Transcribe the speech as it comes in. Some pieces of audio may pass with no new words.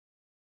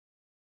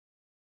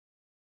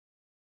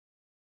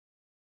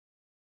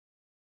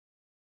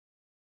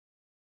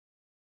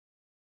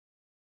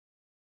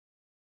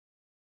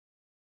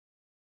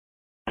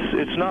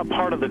It's not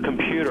part of the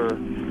computer.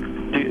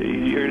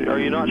 Are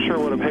you not sure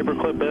what a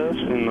paperclip is?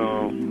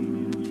 No.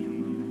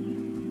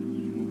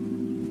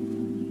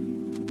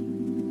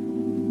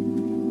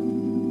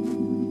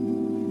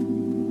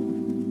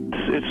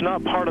 It's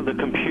not part of the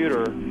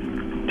computer.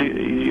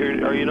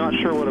 Are you not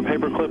sure what a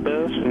paperclip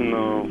is?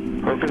 No.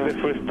 This is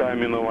the first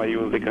time, I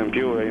use the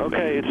computer.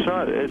 Okay, it's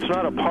not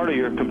a part of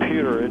your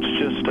computer. It's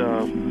just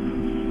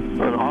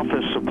an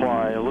office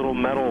supply, a little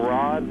metal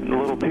rod, a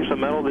little piece of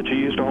metal that you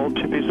use to hold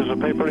two pieces of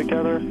paper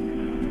together. Let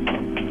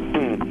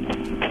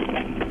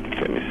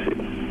me see.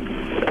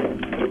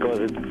 Because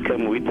it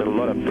comes with a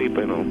lot of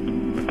paper,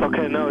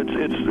 Okay, no,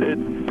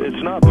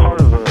 it's not part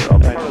of the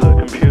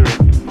computer.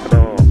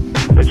 Oh.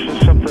 It's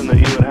just something that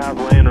you would have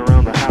laying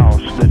around the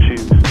house that you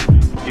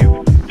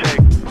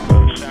take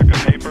a stack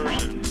of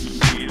papers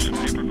and you use a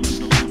paper clip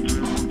to hold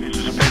two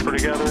pieces of paper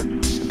together.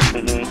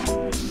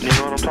 You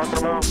know what I'm talking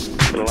about?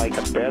 Like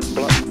a pad,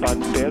 like a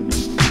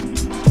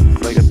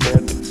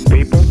pad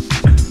paper?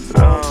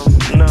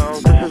 No,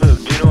 this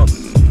is do you know what,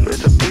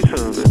 it's a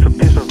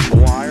piece of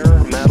wire,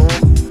 metal.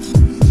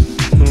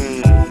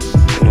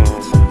 No.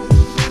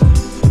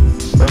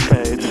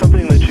 Okay, it's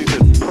something that you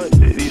could put,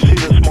 you see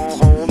the small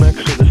hole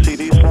next to the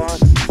CD slot?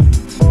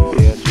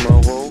 Yeah,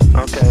 small hole.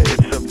 Okay,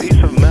 it's a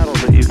piece of metal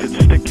that you could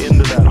stick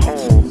into that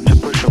hole to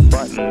push a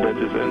button that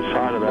is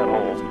inside of that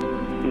hole.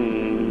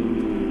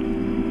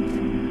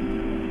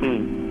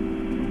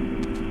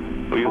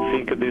 Do you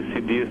think this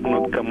CD is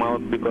not come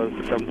out because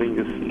something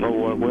is not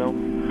work well?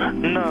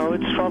 No,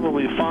 it's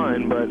probably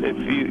fine, but if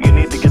you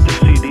need to get the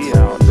CD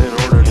out in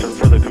order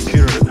for the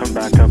computer to come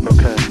back up,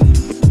 okay.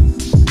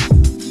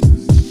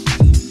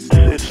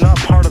 It's not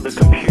part of the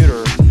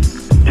computer.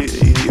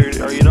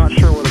 Are you not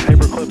sure what a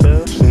paperclip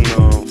is?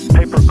 No.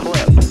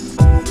 Paperclip.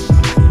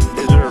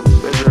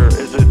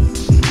 Is it?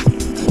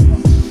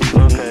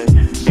 Okay.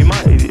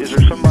 Is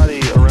there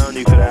somebody around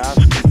you could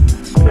ask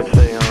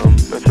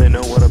if they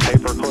know what a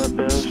paperclip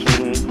is?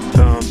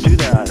 Do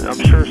that. I'm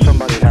sure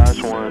somebody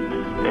has one.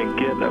 And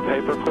get a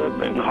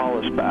paperclip and call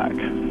us back.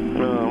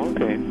 Oh,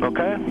 okay.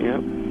 Okay?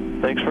 Yep.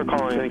 Thanks for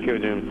calling. Thank you,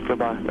 Jim.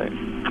 Goodbye. Bye.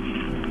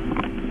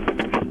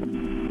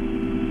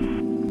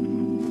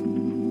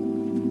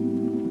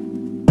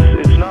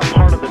 It's not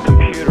part of the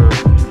computer.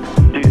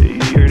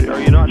 Are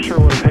you not sure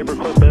what a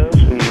paperclip is?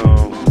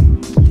 No.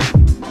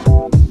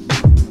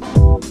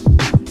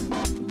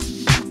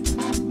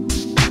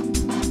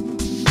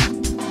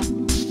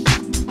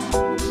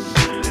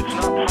 It's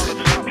not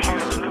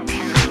part of the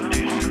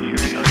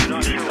computer. Are you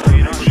not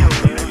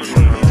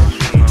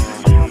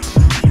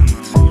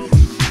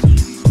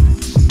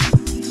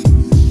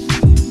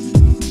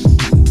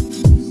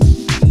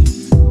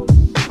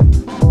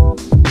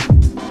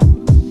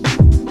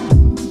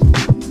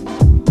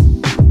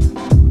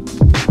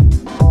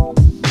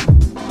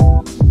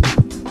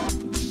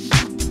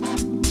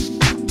what a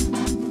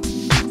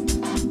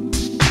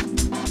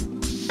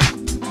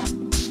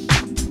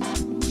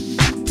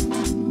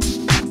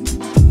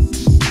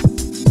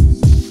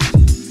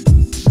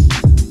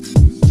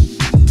paperclip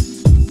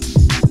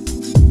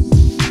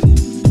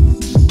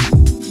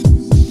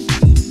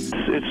is?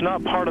 It's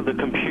not part of the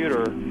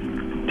computer.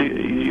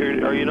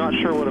 Are you not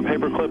sure what a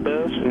paperclip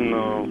is?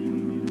 No.